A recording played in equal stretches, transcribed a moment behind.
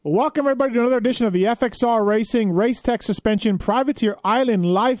Welcome, everybody, to another edition of the FXR Racing Race Tech Suspension Privateer Island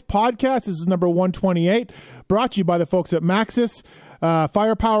Live Podcast. This is number 128, brought to you by the folks at Maxxis,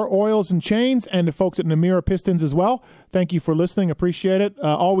 Firepower Oils and Chains, and the folks at Namira Pistons as well. Thank you for listening. Appreciate it.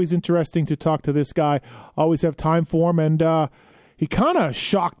 Always interesting to talk to this guy. Always have time for him, and he kind of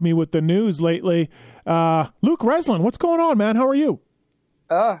shocked me with the news lately. Luke Renzland, what's going on, man? How are you?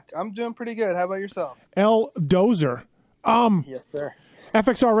 I'm doing pretty good. How about yourself? Dozer. Yes, sir.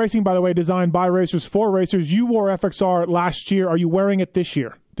 FXR Racing, by the way, designed by racers for racers. You wore FXR last year. Are you wearing it this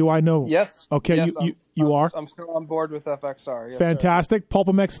year? Do I know? Yes. Okay, yes, you are? I'm still on board with FXR. Yes, fantastic.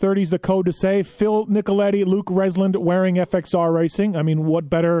 Pulp20 30 is the code to save. Phil Nicoletti, Luke Renzland wearing FXR Racing. I mean, what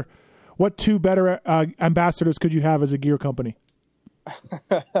two better ambassadors could you have as a gear company?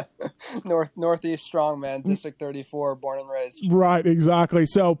 Northeast Strongman, District 34, born and raised. Right, exactly.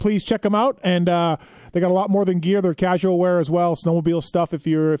 So please check them out, and they got a lot more than gear. They're casual wear as well, snowmobile stuff if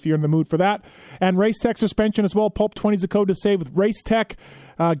you're in the mood for that. And Race Tech suspension as well. Pulp20 is the code to save with Race Tech.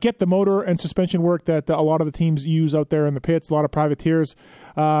 Get the motor and suspension work that a lot of the teams use out there in the pits. A lot of privateers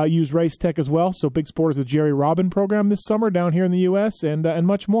use Race Tech as well. So big sport is the Jerry Robin program this summer down here in the U.S. and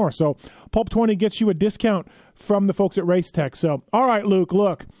much more. So Pulp20 gets you a discount from the folks at Race Tech. So, all right, Luke,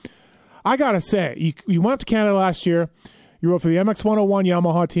 look, I got to say, you went up to Canada last year. You rode for the MX101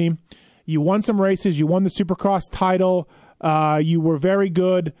 Yamaha team. You won some races. You won the Supercross title. You were very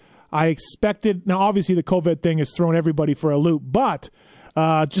good. I expected, now obviously the COVID thing has thrown everybody for a loop, but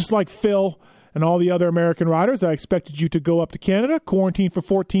just like Phil and all the other American riders, I expected you to go up to Canada, quarantine for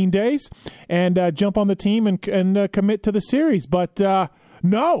 14 days, and jump on the team and commit to the series. But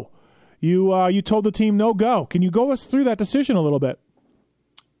no. You told the team no go. Can you go us through that decision a little bit?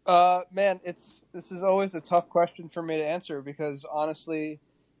 Man, this is always a tough question for me to answer because honestly,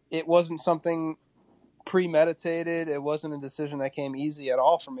 it wasn't something premeditated. It wasn't a decision that came easy at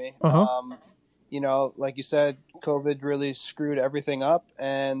all for me. Uh-huh. Like you said, COVID really screwed everything up,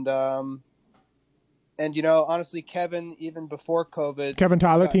 and honestly, Kevin, even before COVID, Kevin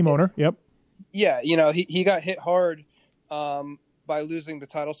Tyler, team owner, yep. Yeah, he got hit hard. By losing the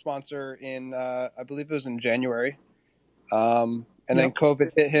title sponsor in, I believe it was in January. Then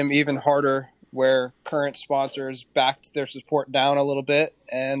COVID hit him even harder where current sponsors backed their support down a little bit.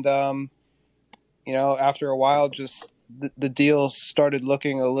 And, after a while, just the deal started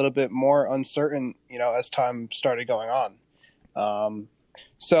looking a little bit more uncertain, as time started going on.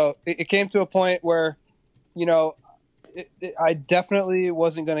 So it came to a point where, I definitely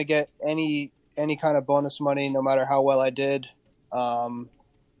wasn't going to get any kind of bonus money, no matter how well I did.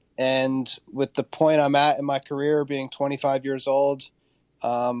 And with the point I'm at in my career, being 25 years old,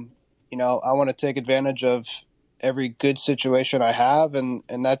 I want to take advantage of every good situation I have. And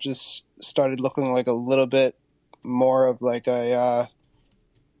that just started looking like a little bit more of like a,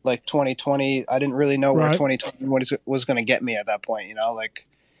 like 2020. I didn't really know where 2020 was going to get me at that point,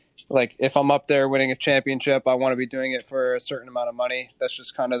 like if I'm up there winning a championship, I want to be doing it for a certain amount of money. That's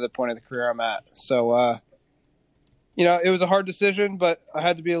just kind of the point of the career I'm at. So, it was a hard decision, but I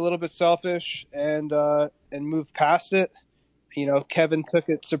had to be a little bit selfish and move past it. Kevin took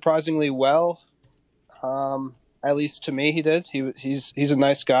it surprisingly well. At least to me, he did. He's a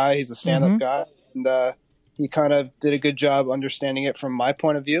nice guy. He's a stand-up guy, and he kind of did a good job understanding it from my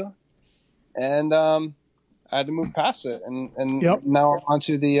point of view. And I had to move past it, and now on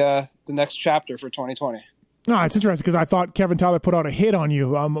to the next chapter for 2020. No, it's interesting because I thought Kevin Tyler put out a hit on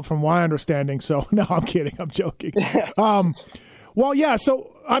you, from my understanding. So no, I'm kidding. I'm joking. Well, yeah.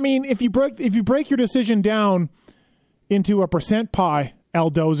 So I mean, if you break your decision down into a percent pie,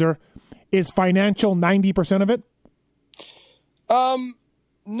 Dozer, is financial 90% of it?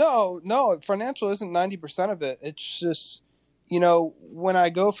 No, financial isn't 90% of it. It's just when I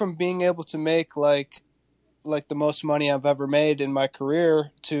go from being able to make like the most money I've ever made in my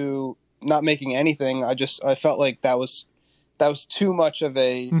career to not making anything, I felt like that was too much of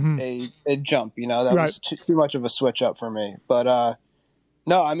a jump, that was too much of a switch up for me. But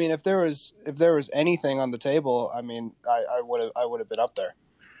no, I mean, if there was anything on the table, I mean, I would have been up there.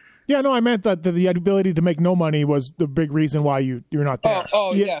 Yeah, no, I meant that the ability to make no money was the big reason why you're not there.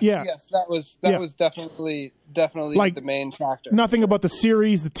 Yes, that was definitely like the main factor. Nothing about the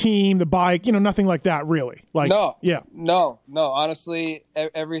series, the team, the bike, nothing like that really. No. Honestly,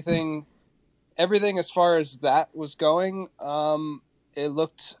 everything as far as that was going, it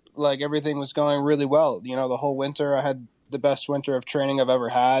looked like everything was going really well. The whole winter, I had the best winter of training I've ever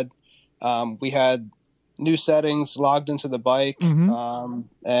had. We had new settings logged into the bike,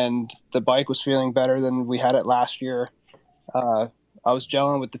 and the bike was feeling better than we had it last year. I was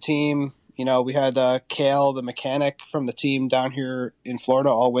gelling with the team. We had Kale, the mechanic from the team, down here in Florida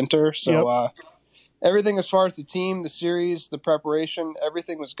all winter. So everything as far as the team, the series, the preparation,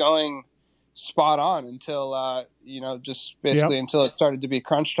 everything was going spot on until, just basically until it started to be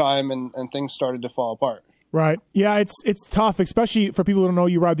crunch time and things started to fall apart. Right. Yeah, it's tough, especially for people who don't know.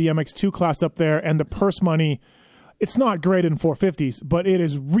 You ride the MX2 class up there, and the purse money, it's not great in 450s, but it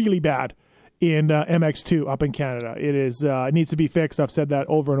is really bad in MX2 up in Canada. It is it needs to be fixed. I've said that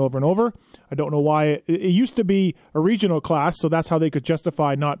over and over and over. I don't know why. It used to be a regional class, so that's how they could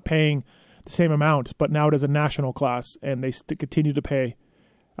justify not paying the same amount, but now it is a national class, and they continue to pay,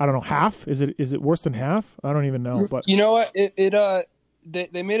 I don't know, half? Is it worse than half? I don't even know. But you know what?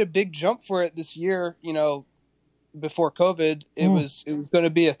 They made a big jump for it this year. Before COVID, it was going to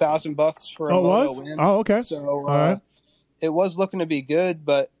be $1,000 for a moto win. Oh, okay. So it was looking to be good,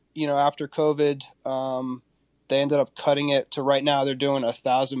 but after COVID, they ended up cutting it to right now. They're doing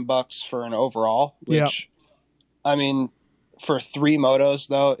 $1,000 for an overall, which I mean, for 3 motos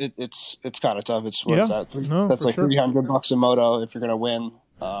though, it's kind of tough. It's what is that? That's like $300 a moto if you're going to win.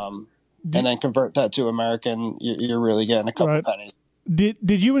 And then convert that to American, you're really getting a couple pennies.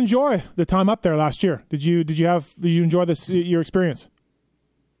 Did you enjoy the time up there last year? Did you enjoy your experience?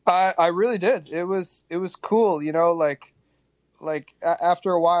 I really did. It was cool. Like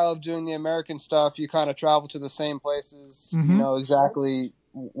after a while of doing the American stuff, you kind of travel to the same places. You know exactly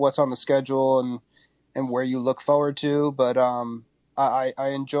what's on the schedule and where you look forward to. But I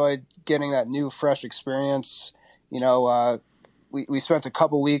enjoyed getting that new, fresh experience. We spent a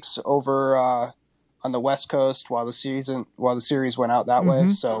couple weeks over on the West Coast while the series went out that way.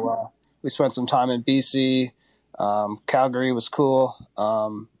 So we spent some time in BC. Calgary was cool.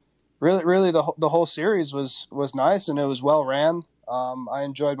 Really, the whole series was nice, and it was well ran. I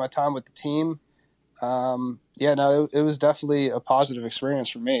enjoyed my time with the team. It was definitely a positive experience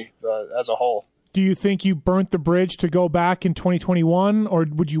for me as a whole. Do you think you burnt the bridge to go back in 2021, or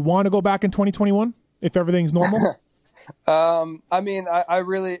would you want to go back in 2021 if everything's normal? I mean, I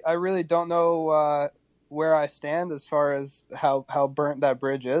really don't know where I stand as far as how burnt that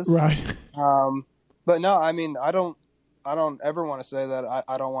bridge is. Right. But no, I mean, I don't ever want to say that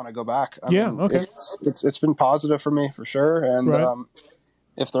I don't want to go back. I mean, okay. It's been positive for me for sure, and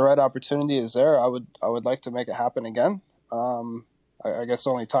if the right opportunity is there, I would like to make it happen again. I guess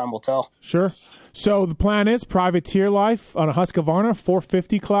only time will tell. Sure. So the plan is privateer life on a Husqvarna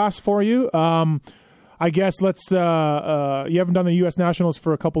 450 class for you. I guess let's. You haven't done the U.S. Nationals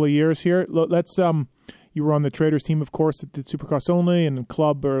for a couple of years here. Let's. You were on the Traders team, of course, that did Supercross only and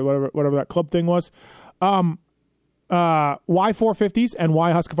club or whatever that club thing was. Why 450s and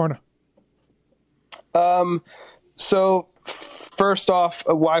why Husqvarna? So first off,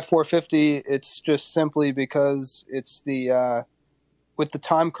 why 450? It's just simply because it's the with the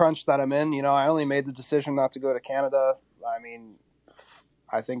time crunch that I'm in. I only made the decision not to go to Canada. I mean,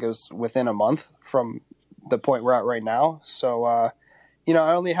 I think it was within a month from the point we're at right now. So, I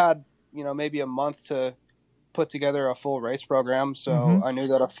only had, maybe a month to put together a full race program. So I knew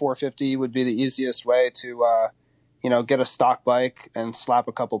that a 450 would be the easiest way to, get a stock bike and slap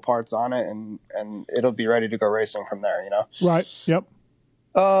a couple parts on it and it'll be ready to go racing from there, Right. Yep.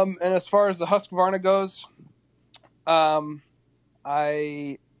 And as far as the Husqvarna goes,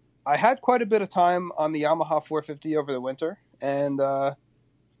 I had quite a bit of time on the Yamaha 450 over the winter, and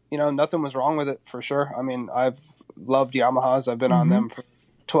nothing was wrong with it for sure. I mean, I've loved Yamahas. I've been on them for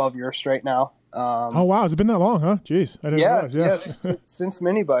 12 years straight now. Oh wow, has it been that long, huh? Jeez, I didn't realize. Yeah. Since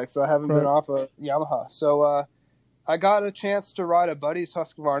mini bikes, I haven't been off a Yamaha. So I got a chance to ride a buddy's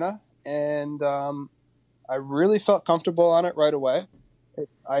Husqvarna, and I really felt comfortable on it right away.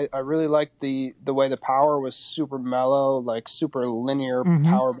 I really liked the way the power was super mellow, like super linear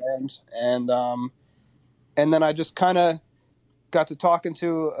power band, and then I just kind of got to talking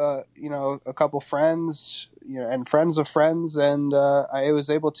to a couple friends, and friends of friends, and I was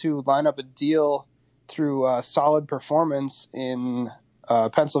able to line up a deal through Solid Performance in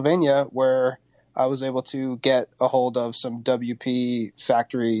Pennsylvania, where I was able to get a hold of some WP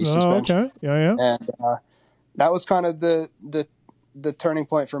factory suspension. Okay. Yeah. And that was kind of the turning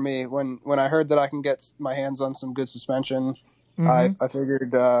point for me when I heard that I can get my hands on some good suspension. I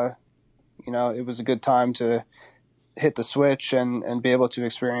figured it was a good time to hit the switch and be able to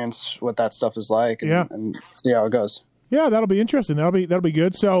experience what that stuff is like and see how it goes. Yeah, that'll be interesting. That'll be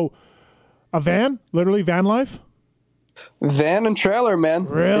good. So a van, literally van life? Van and trailer, man.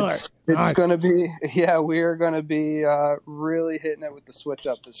 Really? It's nice. going to be, we are going to be really hitting it with the switch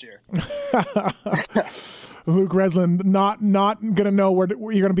up this year. Luke Renzland, not going to know where you're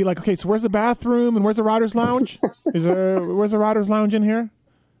going to be like, okay, so where's the bathroom and where's the rider's lounge? Where's the rider's lounge in here?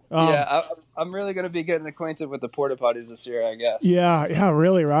 I'm really going to be getting acquainted with the porta potties this year, I guess. Yeah,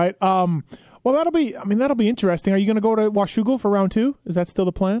 really, right? Well, that'll be interesting. Are you going to go to Washougal for round 2? Is that still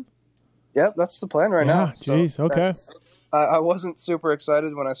the plan? Yep, that's the plan right now. Jeez, so okay. I wasn't super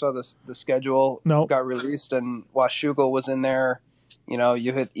excited when I saw the schedule got released and Washougal was in there. You know,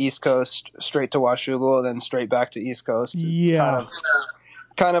 you hit East Coast straight to Washougal, then straight back to East Coast. Yeah,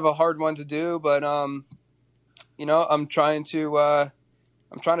 kind of a hard one to do, but you know, I'm trying to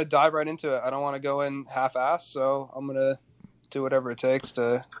dive right into it. I don't want to go in half-assed, so I'm gonna do whatever it takes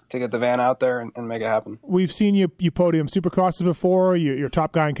to get the van out there and make it happen. We've seen you podium Supercrosses before. You're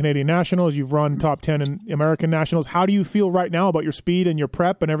top guy in Canadian Nationals. You've run top 10 in American Nationals. How do you feel right now about your speed and your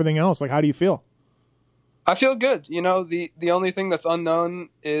prep and everything else? Like, how do you feel? I feel good. You know, the only thing that's unknown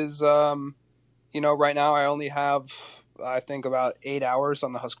is, you know, right now I only have, I think, about 8 hours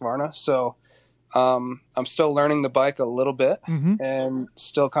on the Husqvarna. So I'm still learning the bike a little bit and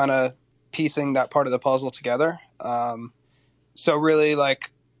still kind of piecing that part of the puzzle together. So really, like,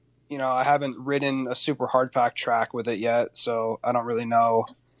 you know, I haven't ridden a super hard pack track with it yet, so I don't really know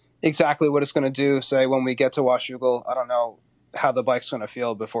exactly what it's going to do. Say when we get to Washougal, I don't know how the bike's going to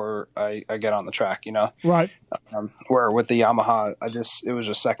feel before I get on the track, you know? Right. Where with the Yamaha, it was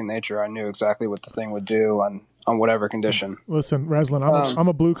just second nature. I knew exactly what the thing would do on whatever condition. Listen, Renzland, I'm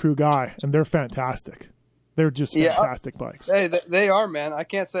a Blue Crew guy, and they're fantastic. They're just fantastic bikes. Hey, they are, man. I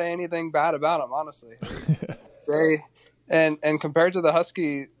can't say anything bad about them, honestly. And compared to the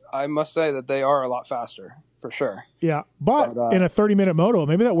Husky, I must say that they are a lot faster, for sure. Yeah, but in a 30-minute moto,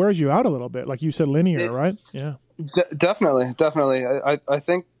 maybe that wears you out a little bit. Like you said, linear, right? Yeah. Definitely. I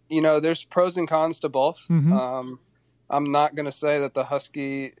think, you know, there's pros and cons to both. I'm not going to say that the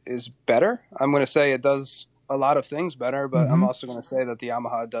Husky is better. I'm going to say it does a lot of things better, but I'm also going to say that the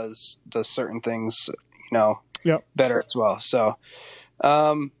Yamaha does certain things, you know, better as well. So,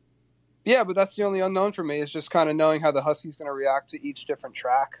 yeah, but that's the only unknown for me is just kind of knowing how the Husky's going to react to each different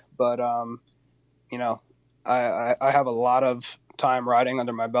track. But, you know, I have a lot of time riding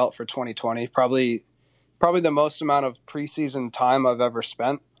under my belt for 2020, probably the most amount of preseason time I've ever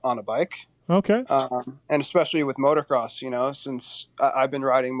spent on a bike. Okay. And especially with motocross, you know, since I've been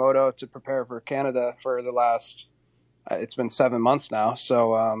riding moto to prepare for Canada for the last, it's been 7 months now.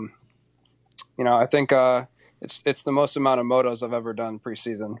 So, you know, I think, it's the most amount of motos I've ever done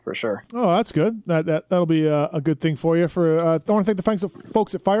preseason for sure. Oh, that's good. That'll be a good thing for you. I want to thank the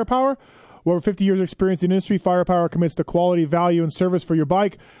folks at Firepower. With over 50 years of experience in the industry, Firepower commits to quality, value, and service for your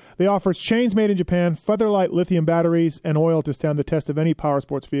bike. They offer chains made in Japan, featherlight lithium batteries, and oil to stand the test of any power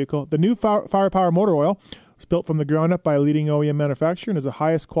sports vehicle. The new Firepower motor oil was built from the ground up by a leading OEM manufacturer and is the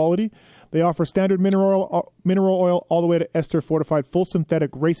highest quality. They offer standard mineral oil all the way to ester fortified full synthetic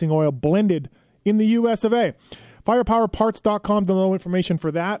racing oil blended in the US of A. Firepowerparts.com to know information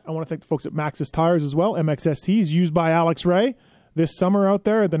for that. I want to thank the folks at Maxxis Tires as well. MXSTs used by Alex Ray this summer out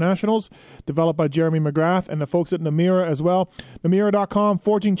there at the Nationals, developed by Jeremy McGrath, and the folks at Namura as well. Namura.com,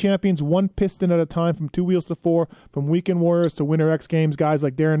 forging champions one piston at a time, from 2 wheels to 4, from weekend warriors to winter X Games, guys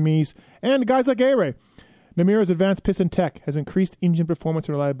like Darren Mees and guys like A-Ray. Namura's advanced piston tech has increased engine performance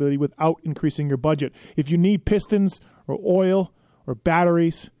and reliability without increasing your budget. If you need pistons or oil or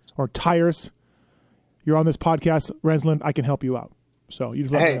batteries or tires, you're on this podcast, Renzland, I can help you out. So you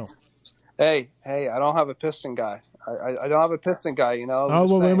just let me know. Hey, I don't have a piston guy. I don't have a piston guy, you know. Oh,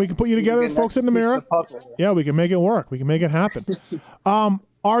 well, then we can put you together, folks in the mirror. Yeah, we can make it work. We can make it happen.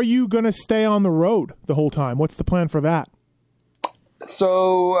 Are you going to stay on the road the whole time? What's the plan for that?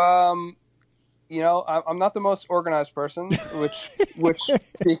 So, you know, I'm not the most organized person, which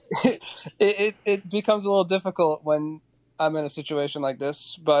it becomes a little difficult when I'm in a situation like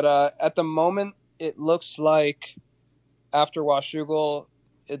this. But at the moment, it looks like after Washougal,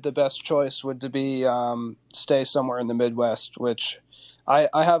 the best choice would to be stay somewhere in the Midwest, which I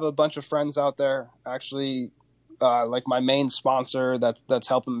have a bunch of friends out there. Actually, like my main sponsor that's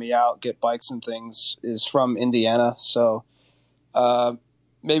helping me out get bikes and things is from Indiana. So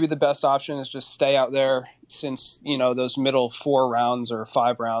maybe the best option is just stay out there, since, you know, those middle 4 rounds or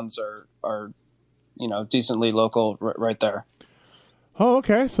 5 rounds are you know, decently local right there. Oh,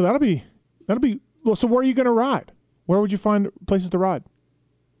 okay. So that'll be well. So where are you going to ride? Where would you find places to ride?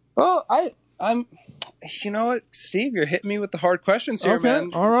 Well, I'm, you know what, Steve, you're hitting me with the hard questions here,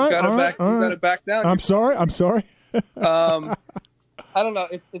 man. All right. You gotta back down. I'm sorry. I don't know.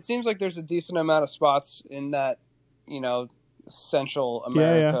 It seems like there's a decent amount of spots in that, you know, Central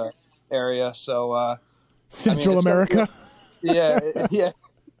America area. So, Central America. Yeah.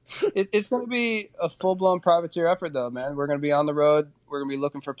 It's going to be a full-blown privateer effort, though, man. We're going to be on the road. We're going to be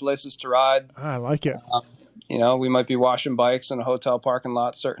looking for places to ride. I like it. we might be washing bikes in a hotel parking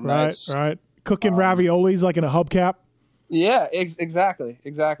lot certain nights. Right. Cooking raviolis like in a hubcap. Yeah, exactly.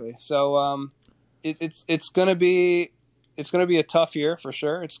 So it's gonna be a tough year for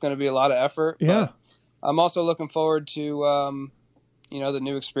sure. It's gonna be a lot of effort. Yeah. But I'm also looking forward to the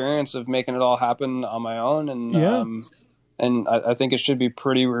new experience of making it all happen on my own, and I think it should be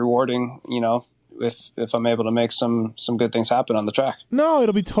pretty rewarding. If I'm able to make some good things happen on the track. No,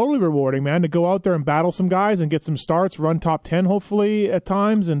 it'll be totally rewarding, man, to go out there and battle some guys and get some starts, run top 10 hopefully at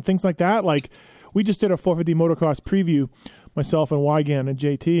times and things like that. Like we just did a 450 motocross preview, myself and Wygan and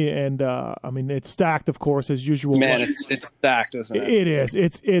JT, and it's stacked, of course, as usual. Man, it's stacked, isn't it? It is.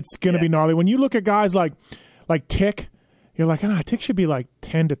 It's going to be gnarly. When you look at guys like Tick, you're like, Tick should be like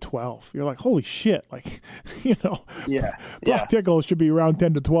 10 to 12. You're like, holy shit. Like, Black Tickle should be around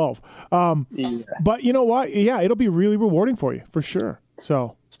 10 to 12. But you know what? Yeah, it'll be really rewarding for you, for sure.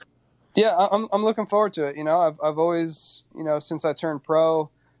 So. Yeah, I'm looking forward to it. I've always, since I turned pro,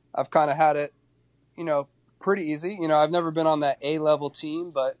 I've kind of had it, pretty easy. I've never been on that A-level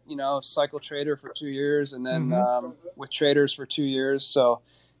team, but, cycle trader for 2 years and then with traders for 2 years. So,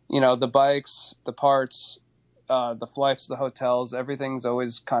 the bikes, the parts, the flights, the hotels, everything's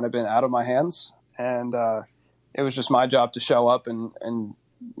always kind of been out of my hands. And it was just my job to show up and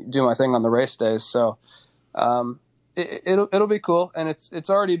do my thing on the race days. So it'll be cool. And it's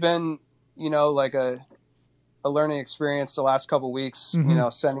already been, like a learning experience the last couple of weeks,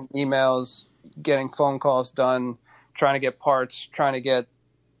 sending emails, getting phone calls done, trying to get parts, trying to get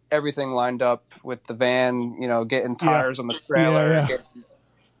everything lined up with the van, getting tires on the trailer,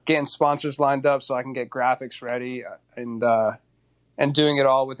 getting sponsors lined up so I can get graphics ready and doing it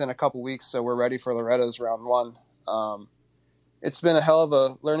all within a couple weeks. So we're ready for Loretta's round 1. It's been a hell of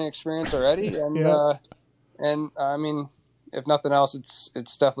a learning experience already. And I mean, if nothing else,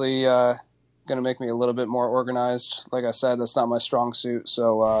 it's definitely going to make me a little bit more organized. Like I said, that's not my strong suit.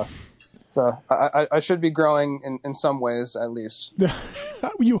 So I should be growing in some ways, at least.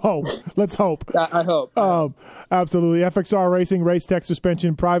 You hope. Let's hope. I hope. Absolutely. FXR Racing, Race Tech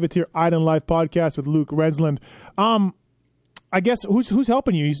Suspension, Privateer, Island Life podcast with Luke Renzland. I guess who's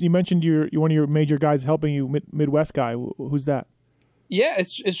helping you? You mentioned you're one of your major guys helping you, Midwest guy. Who's that? Yeah,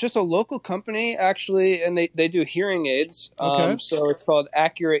 it's just a local company actually, and they do hearing aids. Okay. So it's called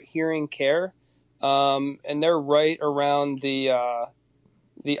Accurate Hearing Care, and they're right around the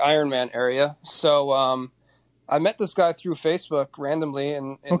Ironman area. So I met this guy through Facebook randomly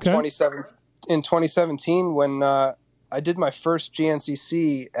in 2017 when I did my first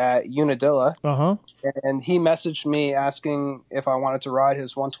GNCC at Unadilla. And he messaged me asking if I wanted to ride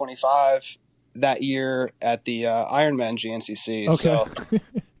his 125 that year at the Ironman GNCC. Okay. So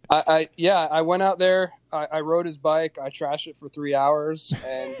I went out there. I rode his bike. I trashed it for 3 hours,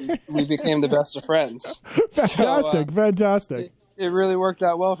 and we became the best of friends. Fantastic. So, fantastic. It really worked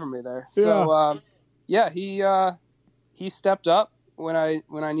out well for me there. So he stepped up when I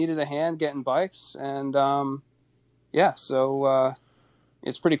needed a hand getting bikes, and so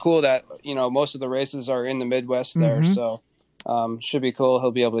it's pretty cool that most of the races are in the Midwest there. So should be cool.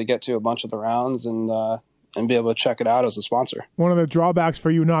 He'll be able to get to a bunch of the rounds and be able to check it out as a sponsor. One of the drawbacks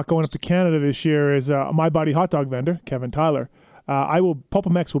for you not going up to Canada this year is my buddy hot dog vendor Kevin Tyler.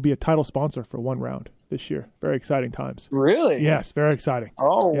 Pulp20 will be a title sponsor for one round this year. Very exciting times. Really? Yes, very exciting.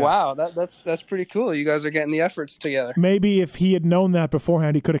 Oh, yes. Wow. That's pretty cool. You guys are getting the efforts together. Maybe if he had known that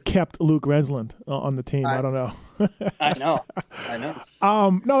beforehand, he could have kept Luke Renzland on the team. I don't know. I know.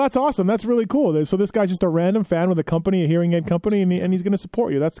 No, that's awesome. That's really cool. So this guy's just a random fan with a company, a hearing aid company, and he's going to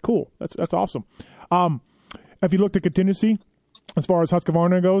support you. That's cool. That's awesome. Have you looked at contingency as far as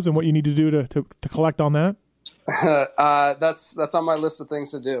Husqvarna goes and what you need to do to collect on that? That's on my list of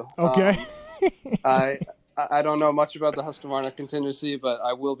things to do. Okay. I don't know much about the Husqvarna contingency, but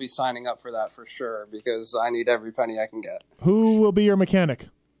I will be signing up for that for sure because I need every penny I can get. Who will be your mechanic?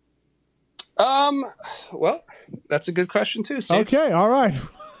 Well, that's a good question too, Steve. Okay, all right.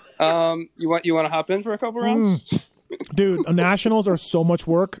 You want to hop in for a couple rounds? Dude, nationals are so much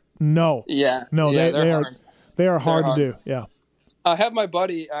work. No. Yeah. No, yeah, they are hard to do. Yeah. I have my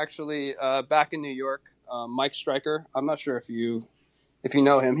buddy actually back in New York, Mike Stryker. I'm not sure if you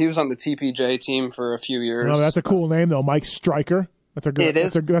know him. He was on the TPJ team for a few years. No, that's a cool name though, Mike Stryker. That's a good.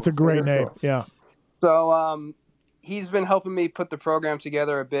 That's a great name. Cool. Yeah. So he's been helping me put the program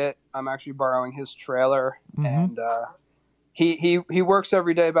together a bit. I'm actually borrowing his trailer, and he works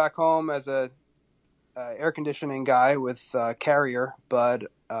every day back home as a air conditioning guy with Carrier, but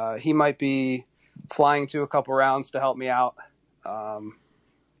he might be flying to a couple rounds to help me out.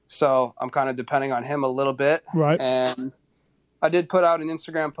 So I'm kind of depending on him a little bit. Right. And I did put out an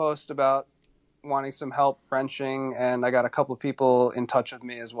Instagram post about wanting some help wrenching, and I got a couple of people in touch with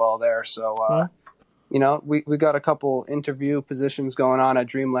me as well there. So, you know, we got a couple interview positions going on at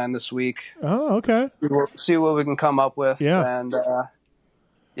Dreamland this week. Oh, okay. We'll see what we can come up with. Yeah. And,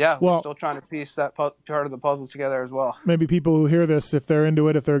 we're still trying to piece that part of the puzzle together as well. Maybe people who hear this, if they're into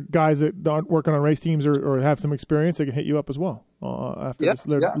it, if they're guys that aren't working on race teams or have some experience, they can hit you up as well after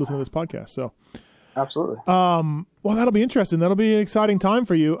listening to this podcast. So, absolutely. Well, that'll be interesting. That'll be an exciting time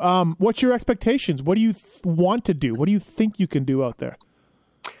for you. What's your expectations? What do you want to do? What do you think you can do out there?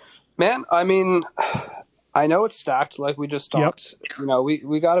 Man, I mean, I know it's stacked like we just talked. Yep. You know,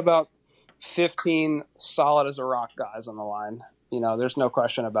 we got about 15 solid as a rock guys on the line. You know, there's no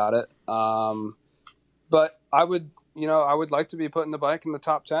question about it. But I would like to be putting the bike in the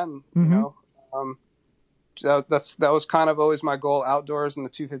top 10, you know. That was kind of always my goal outdoors in the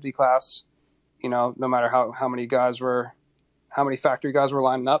 250 class. You know, no matter how many factory guys were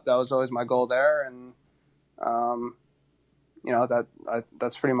lining up, that was always my goal there. And, you know,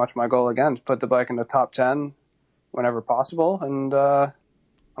 that's pretty much my goal again, to put the bike in the top 10 whenever possible. And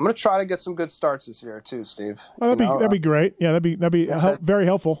I'm going to try to get some good starts this year too, Steve. Oh, that'd be great. Yeah, that'd be very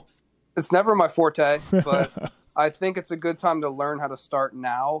helpful. It's never my forte, but I think it's a good time to learn how to start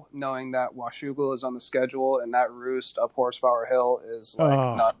now, knowing that Washougal is on the schedule and that Roost up Horsepower Hill is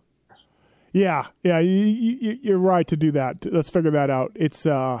not. Yeah, you're right to do that. Let's figure that out. It's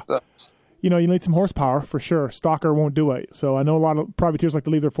you know, you need some horsepower for sure. Stocker won't do it. So I know a lot of privateers like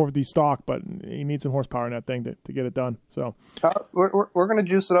to leave their 450 stock, but you need some horsepower in that thing to get it done. So we're going to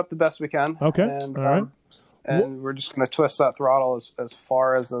juice it up the best we can. Okay, and, all right. And we're just going to twist that throttle as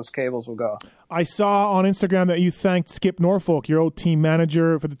far as those cables will go. I saw on Instagram that you thanked Skip Norfolk, your old team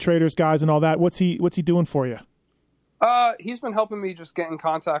manager for the Traders guys and all that. What's he doing for you? He's been helping me just get in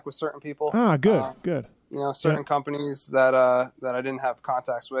contact with certain people. Good. You know, certain companies that I didn't have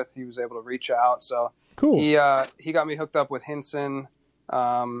contacts with, he was able to reach out. So cool. He got me hooked up with Hinson.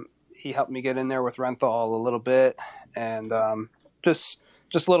 He helped me get in there with Renthal a little bit, and just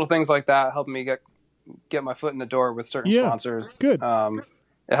little things like that helped me get my foot in the door with certain sponsors. Good.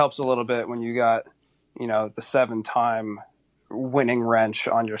 It helps a little bit when you got, you know, the 7-time winning wrench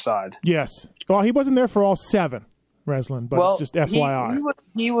on your side. Yes. Well, he wasn't there for all 7. Renzland, but just FYI.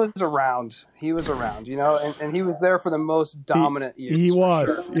 He was around. He was around, you know, and he was there for the most dominant years. He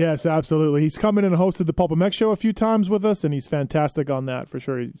was. Sure. Yes, absolutely. He's come in and hosted the Pulp MX show a few times with us, and he's fantastic on that for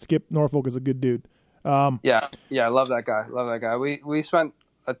sure. Skip Norfolk is a good dude. Yeah, I love that guy. We spent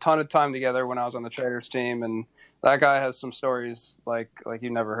a ton of time together when I was on the Traders team, and that guy has some stories like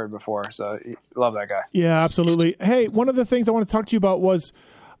you've never heard before. So love that guy. Yeah, absolutely. Hey, one of the things I want to talk to you about was,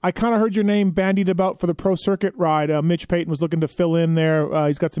 I kind of heard your name bandied about for the Pro Circuit ride. Mitch Payton was looking to fill in there.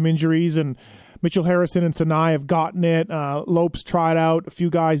 He's got some injuries, and Mitchell Harrison and Sinai have gotten it. Lopes tried out. A few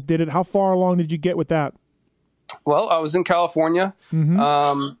guys did it. How far along did you get with that? Well, I was in California.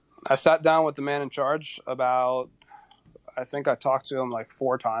 I sat down with the man in charge I think I talked to him like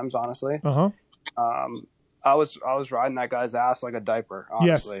 4 times, honestly. I was riding that guy's ass like a diaper,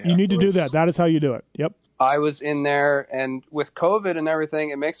 honestly. Yes, you need to do that. That is how you do it. Yep. I was in there, and with COVID and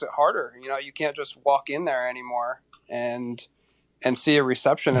everything, it makes it harder. You know, you can't just walk in there anymore and see a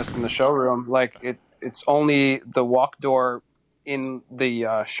receptionist in the showroom. Like it's only the walk door in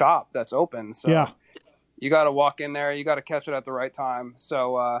the shop that's open. So you got to walk in there. You got to catch it at the right time.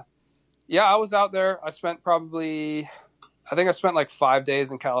 So I was out there. I spent like 5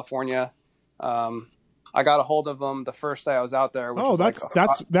 days in California. I got a hold of them the first day I was out there. Which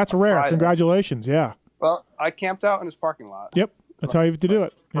that's rare. Friday. Congratulations. Yeah. Well, I camped out in his parking lot. Yep. That's how you have to do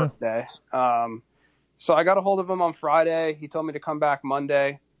it. First day. So I got a hold of him on Friday. He told me to come back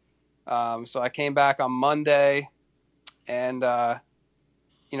Monday. So I came back on Monday, and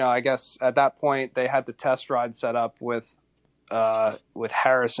you know, I guess at that point they had the test ride set up with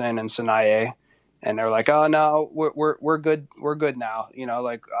Harrison and Sinai, and they're like, "Oh no, we're good. We're good now. You know,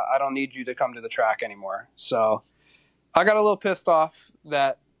 like I don't need you to come to the track anymore." So I got a little pissed off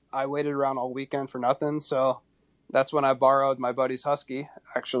that I waited around all weekend for nothing. So that's when I borrowed my buddy's Husky,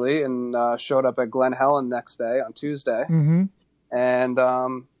 actually, and showed up at Glen Helen next day on Tuesday. And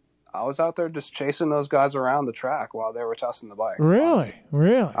I was out there just chasing those guys around the track while they were testing the bike. Really? Honestly.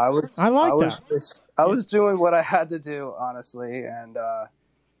 Really? I was doing what I had to do, honestly. And,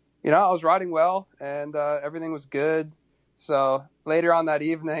 you know, I was riding well, and everything was good. So later on that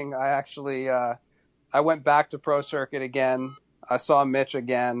evening, I actually I went back to Pro Circuit again. I saw Mitch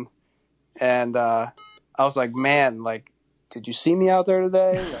again, and I was like, man, like, did you see me out there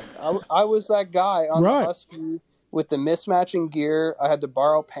today? Like, I was that guy on the Husky with the mismatching gear. I had to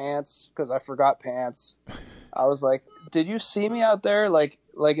borrow pants because I forgot pants. I was like, did you see me out there? Like,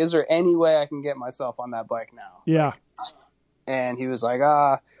 is there any way I can get myself on that bike now? Yeah. And he was like,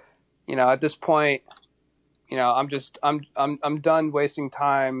 at this point, I'm done wasting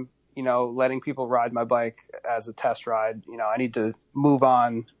time, letting people ride my bike as a test ride. I need to move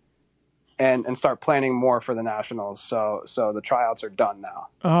on and start planning more for the nationals. So the tryouts are done now.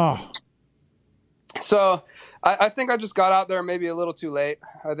 Oh. So I think I just got out there maybe a little too late.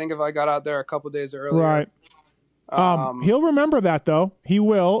 I think if I got out there a couple days earlier. Right. He'll remember that, though. He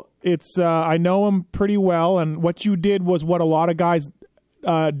will. It's I know him pretty well, and what you did was what a lot of guys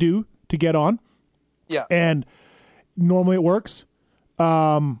do to get on. Yeah. And normally it works.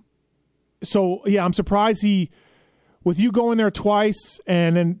 So, yeah, I'm surprised with you going there twice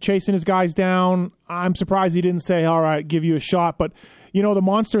and then chasing his guys down, I'm surprised he didn't say, all right, give you a shot. But, the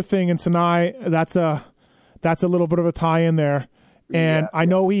monster thing in Sinai, that's a little bit of a tie in there. And I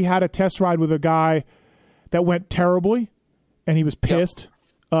know he had a test ride with a guy that went terribly, and he was pissed.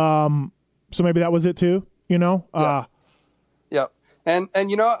 Yep. So maybe that was it too, Yeah. Yep. And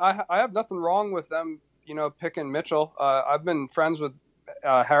I have nothing wrong with them, picking Mitchell. I've been friends with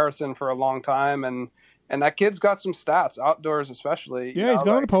Harrison for a long time, and that kid's got some stats, outdoors especially. Yeah, he's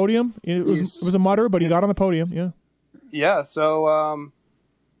got on the podium. It was a mutter, but he got on the podium, yeah. Yeah, so,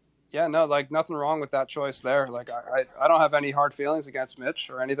 nothing wrong with that choice there. Like, I don't have any hard feelings against Mitch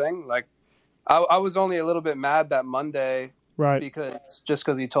or anything. Like, I was only a little bit mad that Monday, right? Because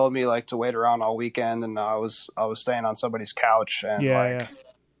he told me to wait around all weekend, and I was staying on somebody's couch, and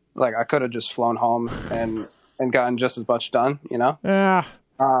I could have just flown home and gotten just as much done, Yeah.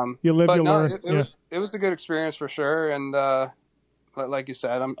 You live, you learn. It was a good experience for sure, and like you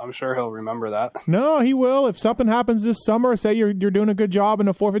said, I'm sure he'll remember that. No, he will. If something happens this summer, say you're doing a good job in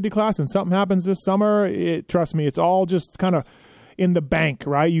a 450 class, and something happens this summer, trust me, it's all just kind of in the bank,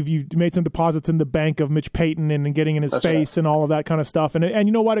 right? You've made some deposits in the bank of Mitch Payton and getting in his face and all of that kind of stuff. And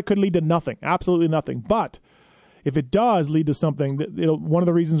you know what? It could lead to nothing, absolutely nothing. But if it does lead to something, one of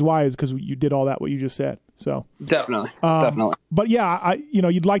the reasons why is because you did all that, what you just said. So definitely. But yeah,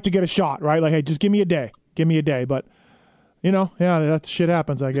 you'd like to get a shot, right? Like, hey, just give me a day. But that shit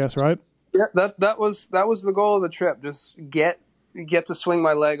happens, I guess, right? Yeah, that was the goal of the trip. Just get to swing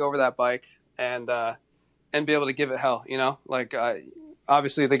my leg over that bike and be able to give it hell,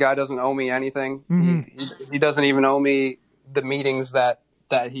 obviously the guy doesn't owe me anything. Mm-hmm. He doesn't even owe me the meetings that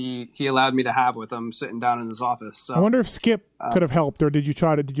he allowed me to have with him sitting down in his office. So I wonder if Skip could have helped, or did you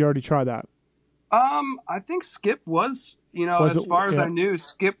already try that? I think Skip was, as far as I knew,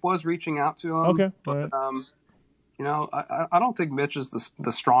 Skip was reaching out to him. Okay. But, I don't think Mitch is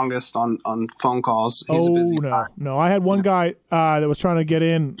the strongest on phone calls. He's a busy guy. No. I had one guy that was trying to get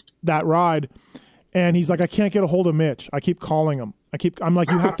in that ride, and he's like, I can't get a hold of Mitch. I keep calling him. I'm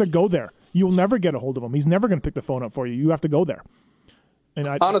like, you have to go there. You'll never get a hold of him. He's never going to pick the phone up for you. You have to go there. And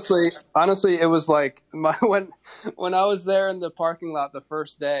honestly, it was like when I was there in the parking lot the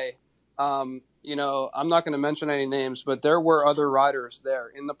first day. I'm not going to mention any names, but there were other riders there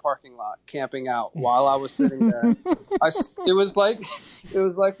in the parking lot camping out while I was sitting there. It was like we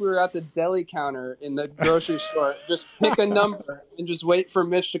were at the deli counter in the grocery store. Just pick a number and just wait for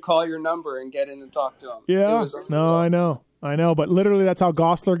Mitch to call your number and get in and talk to him. Yeah, no, I know, but literally that's how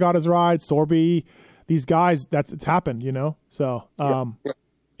Gosler got his ride. Sorby, these guys, it's happened, So,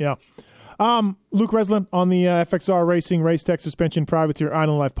 yeah. Luke Renzland on the FXR Racing Race Tech Suspension Privateer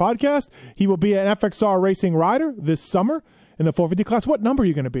Island Life podcast. He will be an FXR Racing rider this summer in the 450 class. What number are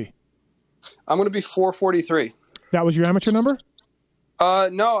you going to be? I'm going to be 443. That was your amateur number?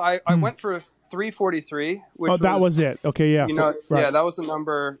 No, I went for 343. Which was it. Okay, yeah. Right. Yeah, that was the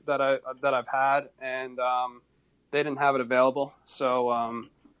number that I've had, and they didn't have it available. So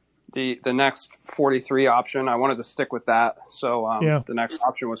the next 43 option, I wanted to stick with that. So the next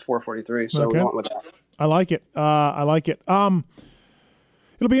option was 443. So we went with that. I like it.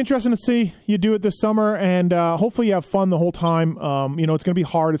 It'll be interesting to see you do it this summer, and hopefully you have fun the whole time. It's going to be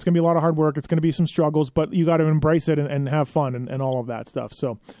hard. It's going to be a lot of hard work. It's going to be some struggles, but you got to embrace it and have fun and all of that stuff.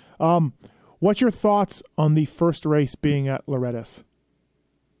 So what's your thoughts on the first race being at Loretta's?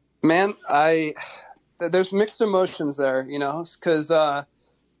 Man, there's mixed emotions there, because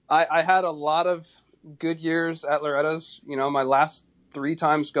I had a lot of good years at Loretta's. My last 3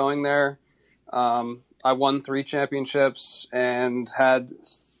 times going there, I won 3 championships and had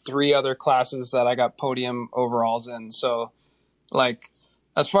 3 other classes that I got podium overalls in. So,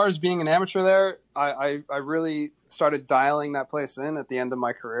 as far as being an amateur there, I really started dialing that place in at the end of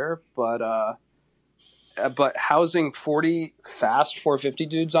my career. But housing 40 fast 450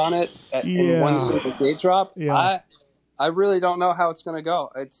 dudes on it in one single gate drop, I really don't know how it's going to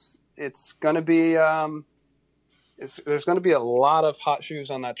go. It's going to be there's going to be a lot of hot shoes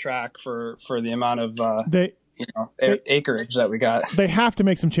on that track for the amount of acreage that we got. They have to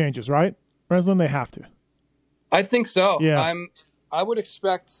make some changes, right? Renzland, they have to. I think so. Yeah. I would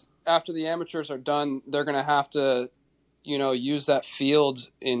expect after the amateurs are done, they're going to have to, use that field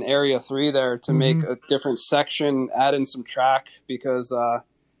in area 3 there to make a different section, add in some track because,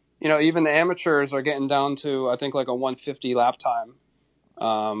 even the amateurs are getting down to, I think, like a 150 lap time.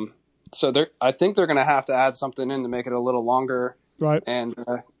 So I think they're going to have to add something in to make it a little longer, right? And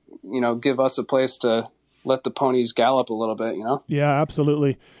give us a place to let the ponies gallop a little bit. Yeah,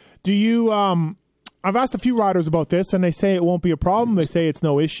 absolutely. Do you? I've asked a few riders about this, and they say it won't be a problem. They say it's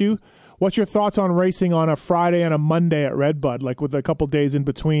no issue. What's your thoughts on racing on a Friday and a Monday at Redbud, like with a couple days in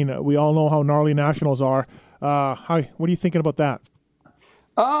between? We all know how gnarly nationals are. What are you thinking about that?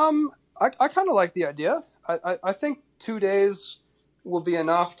 I kind of like the idea. I think 2 days will be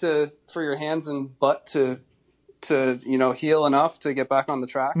enough for your hands and butt to heal enough to get back on the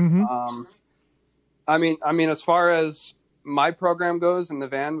track. I mean, as far as my program goes in the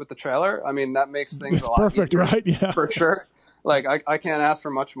van with the trailer, I mean, that makes things a lot perfect, easier, right? Yeah, for sure. Like I can't ask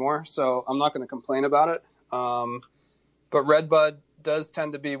for much more, so I'm not going to complain about it. But Redbud does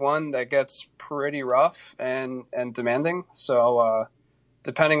tend to be one that gets pretty rough and demanding. So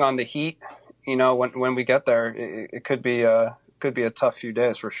depending on the heat, when we get there, it could be a tough few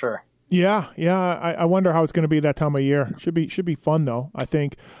days for sure. Yeah. I wonder how it's going to be that time of year. Should be fun though, I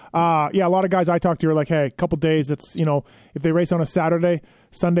think. A lot of guys I talk to are like, hey, a couple days. That's if they race on a Saturday,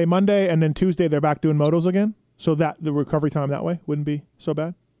 Sunday, Monday, and then Tuesday they're back doing motos again. So that the recovery time that way wouldn't be so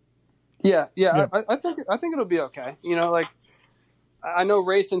bad. Yeah. I think it'll be okay. I know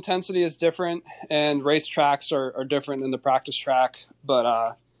race intensity is different and race tracks are different than the practice track, but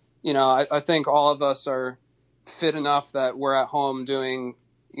I think all of us are fit enough that we're at home doing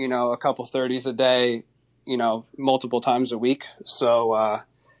a couple 30s a day, multiple times a week. So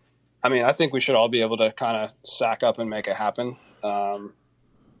I think we should all be able to kind of sack up and make it happen. I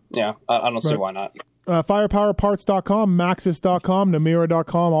don't see why not. Firepowerparts.com, Maxxis.com,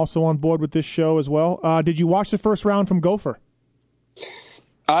 Namira.com, also on board with this show as well. Did you watch the first round from Gopher?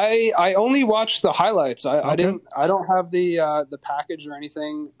 I only watched the highlights. Okay. I don't have the package or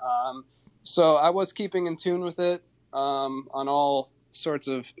anything. So I was keeping in tune with it on all sorts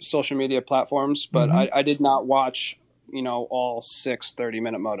of social media platforms, but I did not watch all 6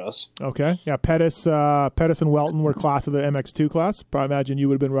 30-minute motos. Okay. Yeah, Pettis and Welton were class of the MX2 class. I imagine you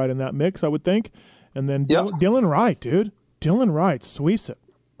would have been right in that mix, I would think. And then Dylan Wright, dude. Dylan Wright sweeps it.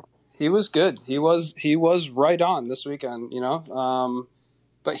 He was good. He was right on this weekend,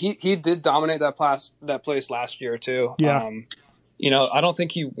 but he did dominate that place last year too. Yeah. I don't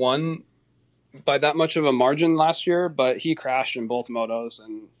think he won by that much of a margin last year, but he crashed in both motos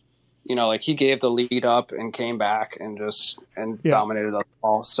and he gave the lead up and came back and dominated us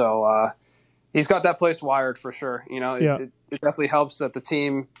all. So he's got that place wired for sure. It definitely helps that the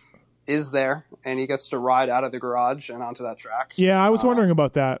team is there and he gets to ride out of the garage and onto that track. Yeah, I was wondering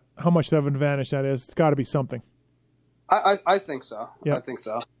about that, how much of an advantage that is. It's got to be something. I think so. Yeah. I think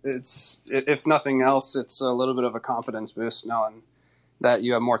so. It's if nothing else, it's a little bit of a confidence boost knowing that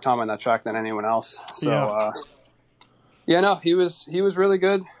you have more time on that track than anyone else. So he was really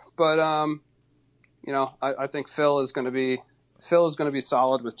good, but I think Phil is going to be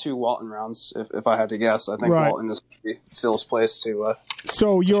solid with 2 Walton rounds. If I had to guess, I think Walton is going to be Phil's place to.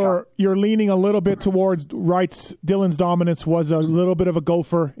 So you're leaning a little bit towards Dylan's dominance was a little bit of a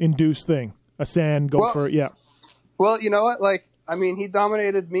Gopher induced thing, a sand Gopher. Well, you know what? He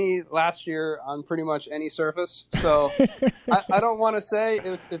dominated me last year on pretty much any surface. So I don't want to say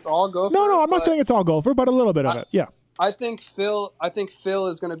it's all Gopher. No, I'm not saying it's all Gopher, but a little bit of it. Yeah. I think Phil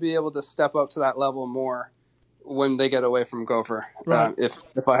is going to be able to step up to that level more when they get away from Gopher. Right.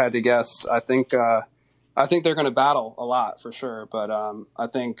 If I had to guess, I think they're going to battle a lot for sure. But I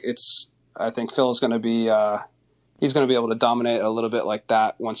think Phil is going to be he's going to be able to dominate a little bit like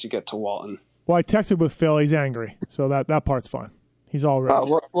that once you get to Walton. Well, I texted with Phil. He's angry, so that part's fine. He's all right.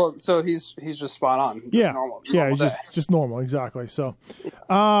 So he's just spot on. Just normal he's just normal, exactly. So,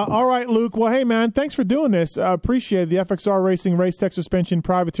 all right, Luke. Well, hey, man, thanks for doing this. I appreciate the FXR Racing Race Tech Suspension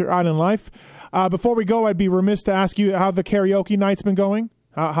Privateer Island Life. Before we go, I'd be remiss to ask you how the karaoke night's been going.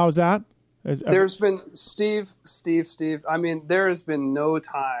 How's that? There's been Steve. I mean, there has been no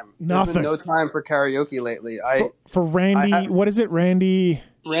time. Nothing. There's been no time for karaoke lately. For Randy, what is it, Randy?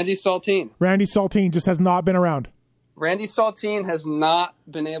 Randy Saltine. Randy Saltine just has not been around. Randy Saltine has not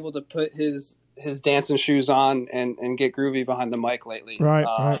been able to put his dancing shoes on and get groovy behind the mic lately. Right.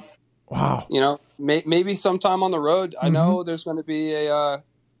 Right. Wow. Maybe sometime on the road. I know there's going to be a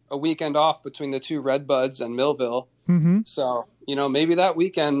a weekend off between the two Red Buds and Millville. Mm-hmm. So, maybe that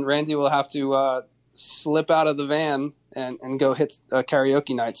weekend Randy will have to slip out of the van and go hit a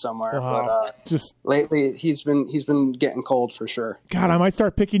karaoke night somewhere. Wow. But just lately he's been getting cold for sure. God, I might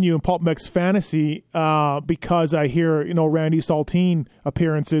start picking you in Pulp Mix Fantasy because I hear, Randy Saltine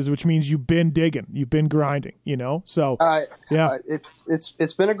appearances, which means you've been digging, you've been grinding, So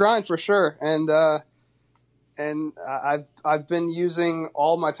it's been a grind for sure. And I've been using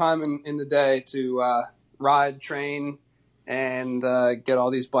all my time in the day to ride, train, and get all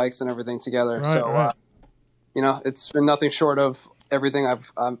these bikes and everything together. Right. It's been nothing short of everything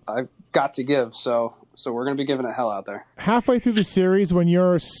I've got to give. So we're going to be giving it hell out there. Halfway through the series, when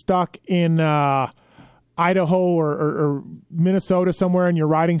you're stuck in Idaho or Minnesota somewhere, and you're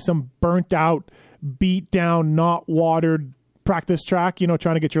riding some burnt out, beat down, not watered practice track,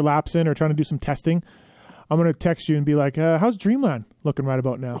 trying to get your laps in or trying to do some testing, I'm going to text you and be like, how's Dreamland looking right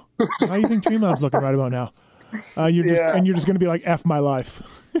about now? How do you think Dreamland's looking right about now? You're just going to be like, F my life.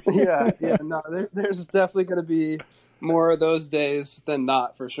 yeah. No, there's definitely going to be more of those days than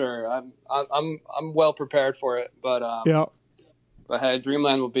not, for sure. I'm well prepared for it, but hey,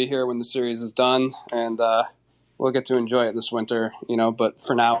 Dreamland will be here when the series is done, and we'll get to enjoy it this winter. But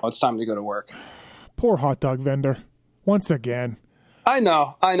for now, it's time to go to work. Poor hot dog vendor, once again. I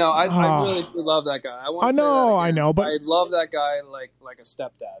know. I really do love that guy. I know, but I love that guy like a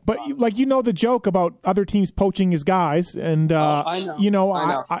stepdad. But honestly. The joke about other teams poaching his guys, and I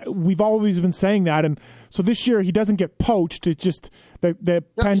know. We've always been saying that, and so this year he doesn't get poached. It's just the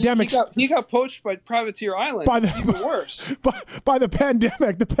pandemic. He got poached by Privateer Island. Even worse. By the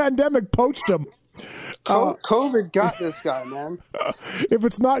pandemic. The pandemic poached him. COVID got this guy, man. If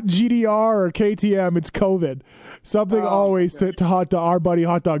it's not GDR or KTM, it's COVID. Something always to our buddy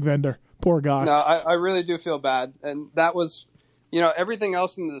hot dog vendor. Poor guy. No, I really do feel bad. And that was, everything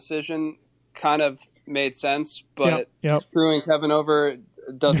else in the decision kind of made sense, but screwing Kevin over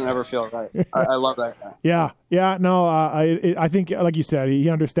doesn't ever feel right. I love that guy. Yeah. No, I think, like you said, he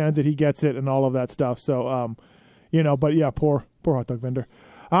understands it, he gets it, and all of that stuff. So, but yeah, poor hot dog vendor.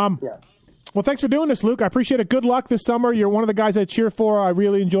 Well, thanks for doing this, Luke. I appreciate it. Good luck this summer. You're one of the guys I cheer for. I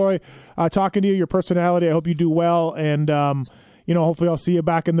really enjoy talking to you, your personality. I hope you do well. And, hopefully I'll see you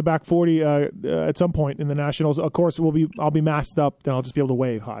back in the back 40 at some point in the Nationals. Of course, I'll be masked up, and I'll just be able to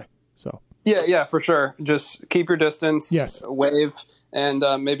wave hi. So Yeah, for sure. Just keep your distance, yes. Wave, and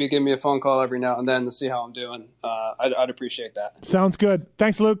maybe give me a phone call every now and then to see how I'm doing. I'd appreciate that. Sounds good.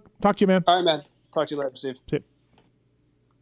 Thanks, Luke. Talk to you, man. All right, man. Talk to you later, Steve. See you.